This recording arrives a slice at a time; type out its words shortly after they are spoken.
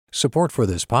Support for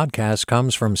this podcast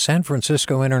comes from San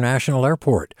Francisco International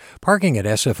Airport. Parking at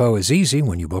SFO is easy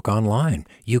when you book online.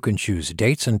 You can choose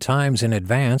dates and times in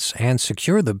advance and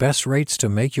secure the best rates to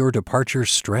make your departure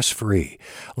stress-free.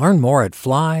 Learn more at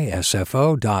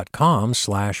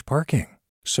flysfo.com/parking.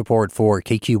 Support for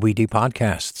KQED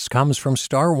podcasts comes from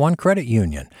Star One Credit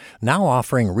Union, now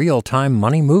offering real-time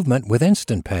money movement with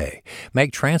Instant Pay.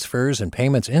 Make transfers and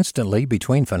payments instantly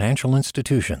between financial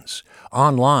institutions,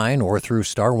 online or through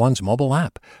Star One's mobile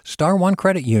app. Star One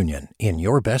Credit Union, in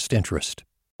your best interest.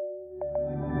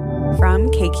 From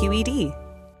KQED.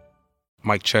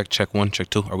 Mic check, check one,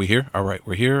 check two. Are we here? All right,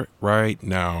 we're here right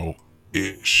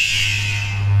now-ish.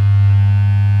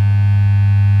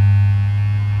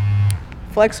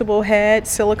 Flexible head,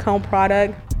 silicone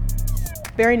product,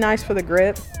 very nice for the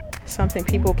grip, something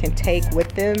people can take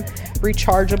with them,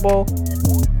 rechargeable.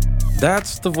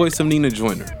 That's the voice of Nenna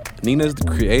Joiner. Nenna is the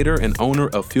creator and owner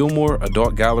of Fillmore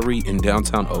Adult Gallery in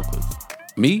downtown Oakland.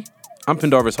 Me? I'm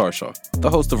Pendarvis Harshaw, the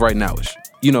host of Right Nowish.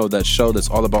 You know, that show that's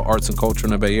all about arts and culture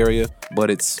in the Bay Area, but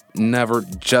it's never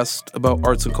just about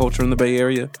arts and culture in the Bay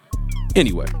Area.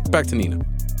 Anyway, back to Nenna.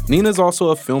 Nenna's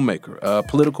also a filmmaker, a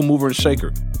political mover and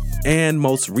shaker, and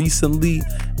most recently,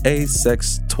 a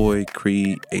sex toy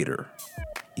creator.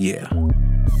 Yeah.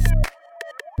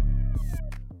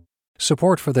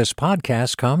 Support for this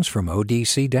podcast comes from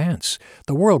ODC Dance.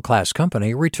 The world-class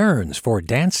company returns for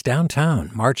Dance Downtown,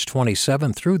 March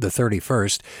 27th through the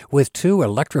 31st, with 2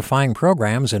 electrifying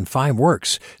programs and 5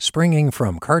 works, springing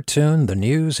from cartoon, the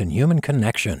news, and human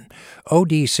connection.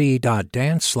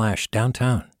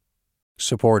 odc.dance/downtown.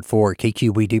 Support for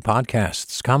KQED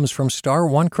podcasts comes from Star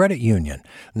One Credit Union,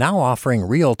 now offering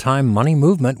real-time money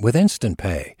movement with Instant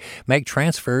Pay. Make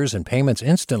transfers and payments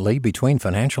instantly between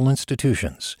financial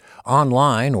institutions,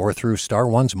 online or through Star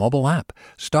One's mobile app.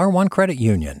 Star One Credit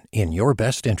Union, in your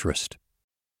best interest.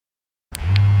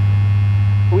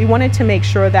 We wanted to make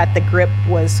sure that the grip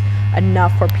was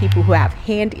enough for people who have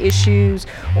hand issues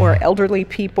or elderly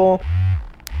people.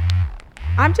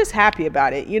 I'm just happy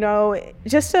about it,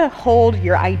 just to hold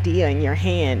your idea in your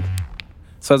hand.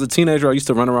 So as a teenager, I used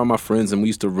to run around my friends and we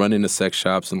used to run into sex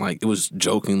shops and it was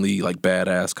jokingly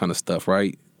badass kind of stuff,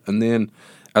 right? And then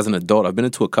as an adult, I've been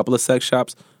into a couple of sex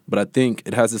shops, but I think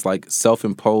it has this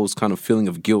self-imposed kind of feeling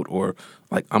of guilt or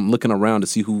I'm looking around to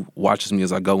see who watches me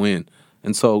as I go in.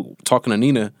 And so talking to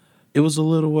Nenna, it was a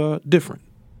little different.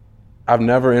 I've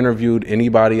never interviewed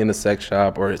anybody in a sex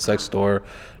shop or a sex store,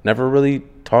 never really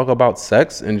talk about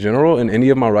sex in general in any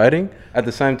of my writing. At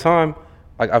the same time,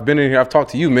 I've been in here, I've talked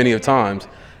to you many of times.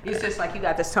 It's just you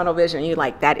got this tunnel vision. You're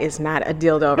that is not a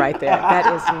dildo right there. That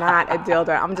is not a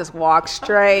dildo. I'm just walk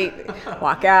straight,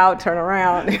 walk out, turn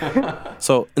around.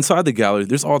 So inside the gallery,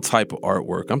 there's all type of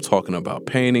artwork. I'm talking about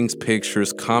paintings,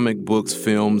 pictures, comic books,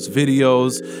 films,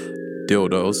 videos,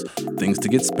 dildos, things to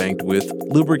get spanked with,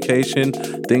 lubrication,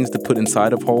 things to put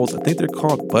inside of holes. I think they're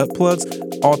called butt plugs,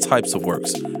 all types of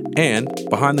works. And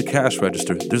behind the cash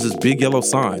register, there's this big yellow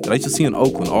sign that I used to see in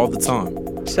Oakland all the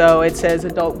time. So it says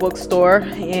adult bookstore,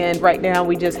 and right now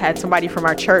we just had somebody from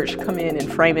our church come in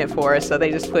and frame it for us, so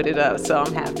they just put it up, so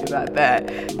I'm happy about that.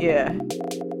 Yeah,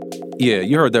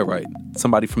 you heard that right.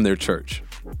 Somebody from their church.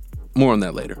 More on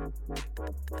that later.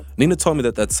 Nenna told me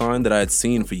that sign that I had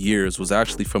seen for years was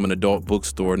actually from an adult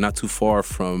bookstore not too far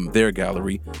from their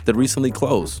gallery that recently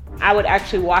closed. I would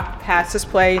actually walk past this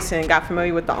place and got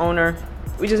familiar with the owner.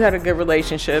 We just had a good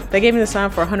relationship. They gave me the sign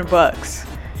for $100.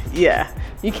 Yeah,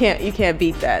 you can't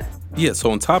beat that. Yeah,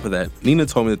 so on top of that, Nenna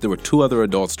told me that there were 2 other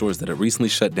adult stores that had recently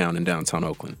shut down in downtown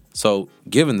Oakland. So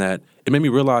given that, it made me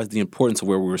realize the importance of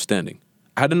where we were standing.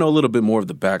 I had to know a little bit more of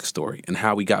the backstory and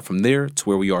how we got from there to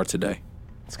where we are today.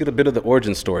 Let's get a bit of the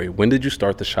origin story. When did you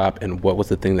start the shop and what was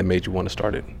the thing that made you want to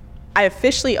start it? I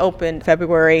officially opened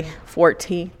February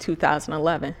 14,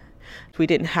 2011. We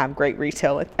didn't have great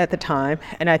retail at the time.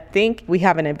 And I think we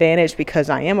have an advantage because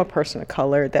I am a person of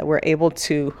color that we're able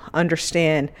to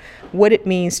understand what it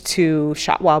means to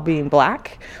shop while being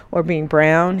Black or being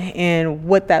brown and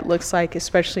what that looks like,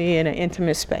 especially in an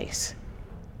intimate space.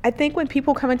 I think when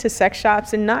people come into sex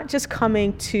shops and not just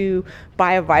coming to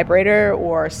buy a vibrator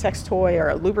or a sex toy or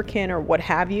a lubricant or what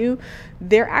have you,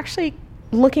 they're actually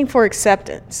looking for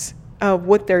acceptance of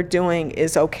what they're doing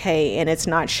is okay and it's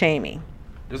not shaming.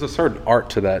 There's a certain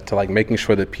art to that, to making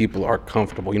sure that people are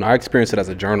comfortable. I experienced it as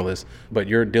a journalist, but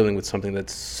you're dealing with something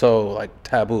that's so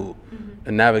taboo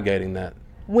and navigating that.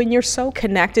 When you're so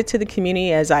connected to the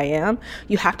community as I am,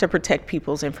 you have to protect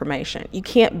people's information. You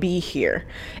can't be here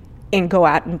and go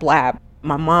out and blab.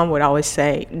 My mom would always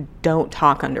say, don't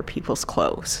talk under people's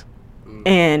clothes.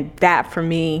 And that for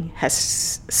me has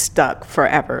stuck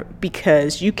forever,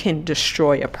 because you can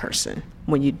destroy a person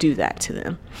when you do that to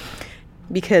them.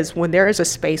 Because when there is a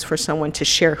space for someone to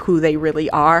share who they really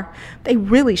are, they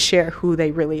really share who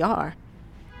they really are.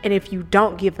 And if you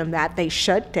don't give them that, they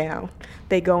shut down.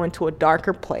 They go into a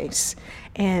darker place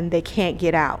and they can't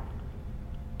get out.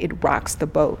 It rocks the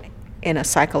boat in a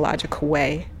psychological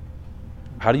way.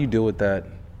 How do you deal with that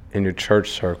in your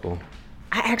church circle?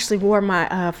 I actually wore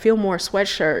my Fillmore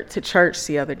sweatshirt to church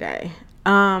the other day.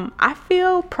 I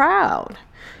feel proud.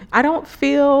 I don't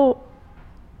feel,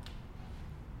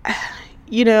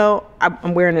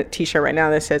 I'm wearing a t-shirt right now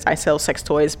that says I sell sex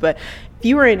toys, but if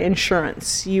you were in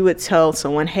insurance, you would tell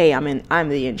someone, hey, I'm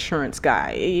the insurance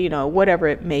guy, whatever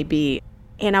it may be.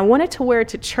 And I wanted to wear it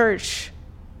to church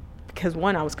because,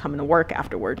 one, I was coming to work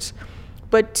afterwards,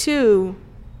 but two,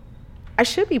 I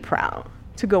should be proud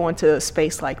to go into a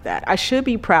space like that. I should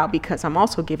be proud because I'm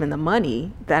also giving the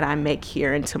money that I make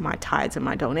here into my tithes and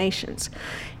my donations.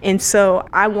 And so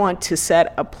I want to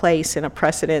set a place and a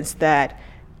precedence that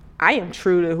I am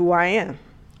true to who I am.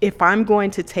 If I'm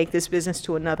going to take this business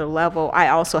to another level, I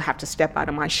also have to step out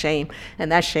of my shame.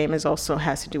 And that shame also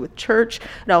has to do with church.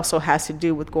 It also has to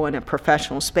do with going to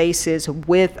professional spaces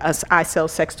with us. I sell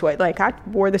sex toys. Like, I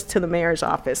wore this to the mayor's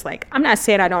office. Like, I'm not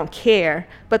saying I don't care,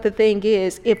 but the thing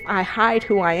is, if I hide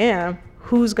who I am,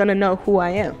 who's gonna know who I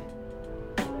am?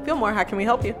 Fillmore, how can we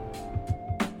help you?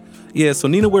 Yeah, so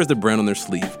Nenna wears the brand on their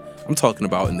sleeve. I'm talking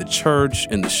about in the church,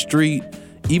 in the street,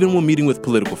 even when meeting with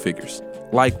political figures.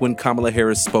 Like when Kamala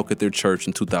Harris spoke at their church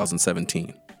in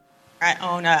 2017. I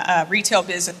own a retail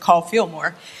business called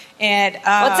Fillmore. And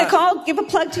what's it called? Give a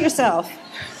plug to yourself.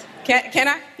 Can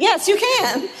I? Yes, you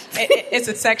can. It's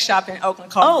a sex shop in Oakland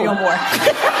called Fillmore.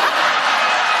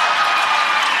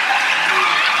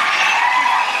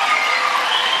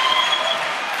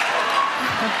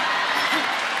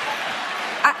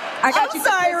 I got you.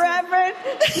 Sorry, Reverend.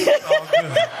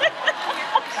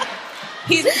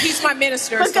 He's my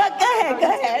minister. Go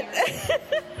ahead.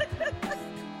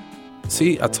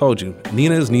 See, I told you,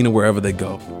 Nenna is Nenna wherever they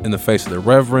go, in the face of the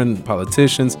reverend,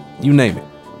 politicians, you name it.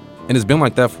 And it's been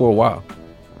like that for a while.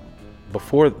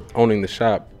 Before owning the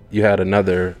shop, you had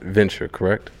another venture,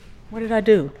 correct? What did I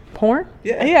do? Porn?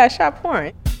 Yeah, I shot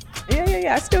porn.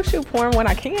 Yeah. I still shoot porn when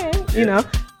I can, you know.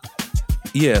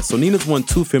 Yeah, so Nenna's won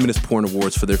 2 feminist porn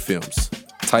awards for their films.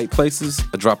 Tight Places,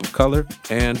 A Drop of Color,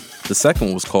 and the second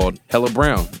one was called Hella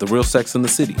Brown, The Real Sex in the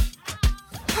City.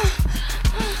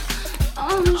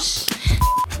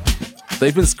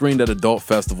 They've been screened at adult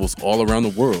festivals all around the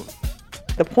world.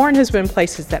 The porn has been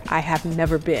places that I have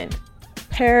never been.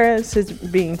 Paris is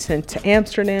being sent to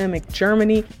Amsterdam and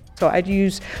Germany. So I'd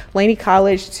use Laney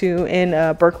College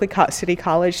and Berkeley City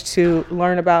College to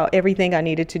learn about everything I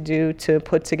needed to do to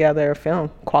put together a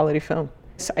film, quality film.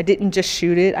 So I didn't just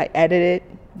shoot it, I edited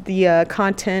the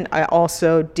content. I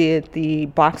also did the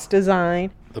box design.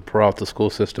 The Peralta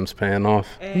school system's paying off.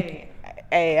 Hey,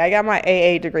 I got my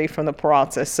AA degree from the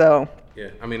Peralta, so.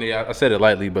 Yeah, I said it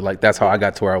lightly, but that's how I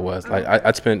got to where I was.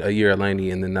 I spent a year at Laney,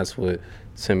 and then that's what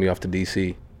sent me off to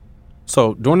D.C.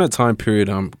 So during that time period,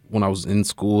 when I was in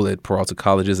school at Peralta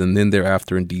colleges and then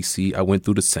thereafter in D.C., I went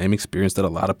through the same experience that a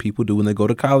lot of people do when they go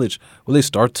to college, where they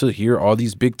start to hear all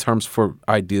these big terms for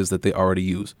ideas that they already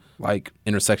use, like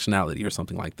intersectionality or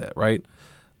something like that, right?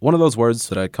 One of those words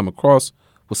that I come across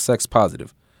was sex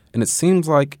positive, and it seems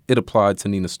like it applied to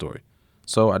Nenna's story.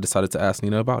 So I decided to ask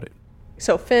Nenna about it.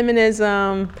 So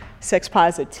feminism, sex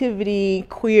positivity,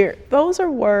 queer, those are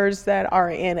words that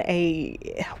are in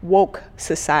a woke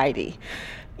society.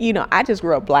 I just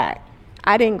grew up Black.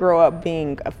 I didn't grow up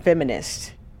being a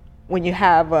feminist. When you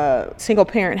have a single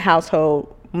parent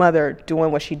household mother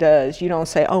doing what she does, you don't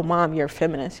say, oh, Mom, you're a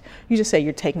feminist. You just say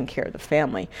you're taking care of the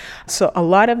family. So a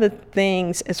lot of the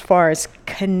things as far as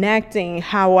connecting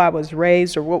how I was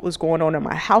raised or what was going on in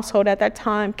my household at that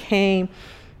time came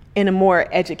in a more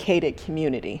educated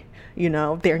community.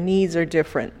 Their needs are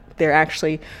different. They're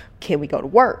actually, can we go to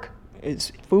work?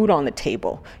 Is food on the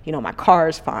table? My car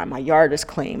is fine. My yard is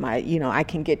clean. I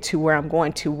can get to where I'm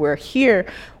going to. Where here,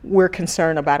 we're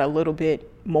concerned about a little bit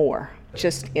more,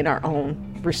 just in our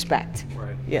own respect.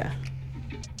 Right. Yeah.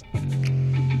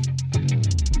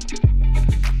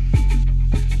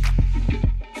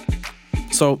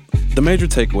 So the major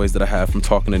takeaways that I have from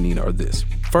talking to Nenna are this.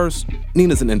 First,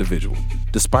 Nenna's an individual.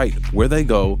 Despite where they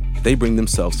go, they bring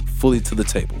themselves fully to the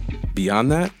table.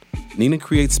 Beyond that, Nenna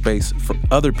creates space for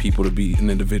other people to be an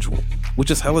individual,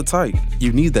 which is hella tight.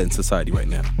 You need that in society right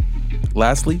now.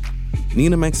 Lastly,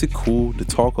 Nenna makes it cool to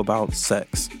talk about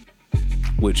sex,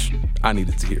 which I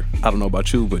needed to hear. I don't know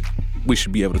about you, but we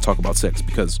should be able to talk about sex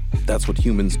because that's what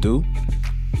humans do.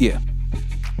 Yeah.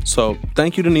 So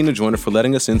thank you to Nenna Joiner for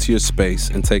letting us into your space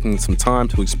and taking some time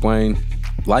to explain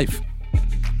life.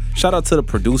 Shout out to the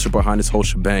producer behind this whole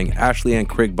shebang, Ashley Ann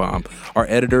Krigbaum. Our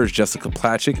editor is Jessica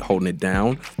Platchik, holding it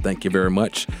down. Thank you very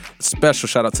much. Special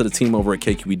shout out to the team over at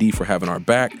KQED for having our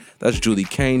back. That's Julie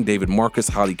Kane, David Marcus,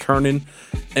 Holly Kernan.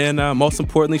 And most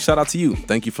importantly, shout out to you.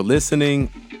 Thank you for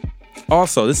listening.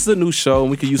 Also, this is a new show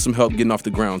and we could use some help getting off the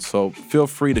ground. So feel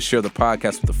free to share the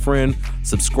podcast with a friend,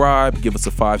 subscribe, give us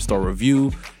a 5-star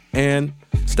review, and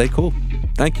stay cool.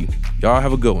 Thank you. Y'all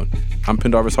have a good one. I'm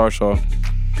Pendarvis Harshaw.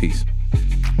 Peace.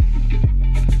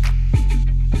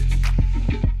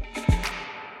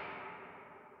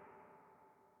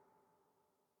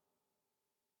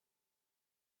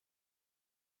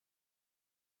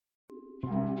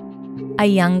 A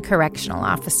young correctional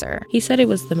officer. He said it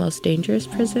was the most dangerous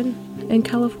prison in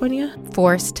California.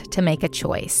 Forced to make a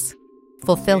choice.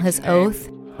 Fulfill his oath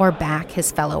or back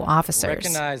his fellow officers.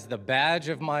 Recognize the badge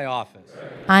of my office.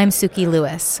 I'm Suki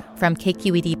Lewis. From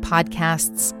KQED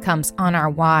Podcasts comes On Our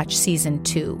Watch Season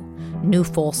 2, New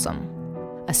Folsom.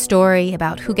 A story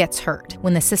about who gets hurt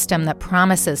when the system that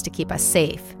promises to keep us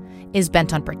safe is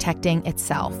bent on protecting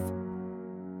itself.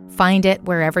 Find it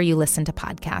wherever you listen to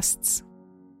podcasts.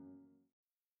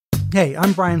 Hey,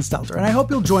 I'm Brian Stelter, and I hope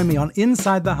you'll join me on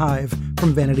Inside the Hive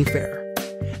from Vanity Fair.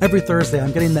 Every Thursday,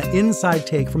 I'm getting the inside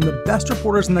take from the best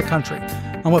reporters in the country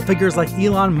on what figures like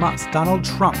Elon Musk, Donald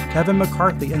Trump, Kevin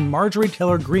McCarthy, and Marjorie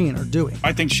Taylor Greene are doing.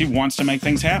 I think she wants to make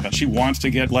things happen. She wants to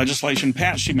get legislation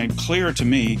passed. She made clear to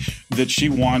me that she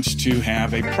wants to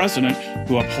have a president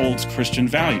who upholds Christian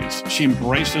values. She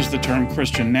embraces the term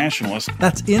Christian nationalist.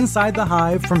 That's Inside the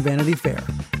Hive from Vanity Fair,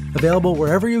 available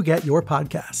wherever you get your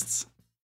podcasts.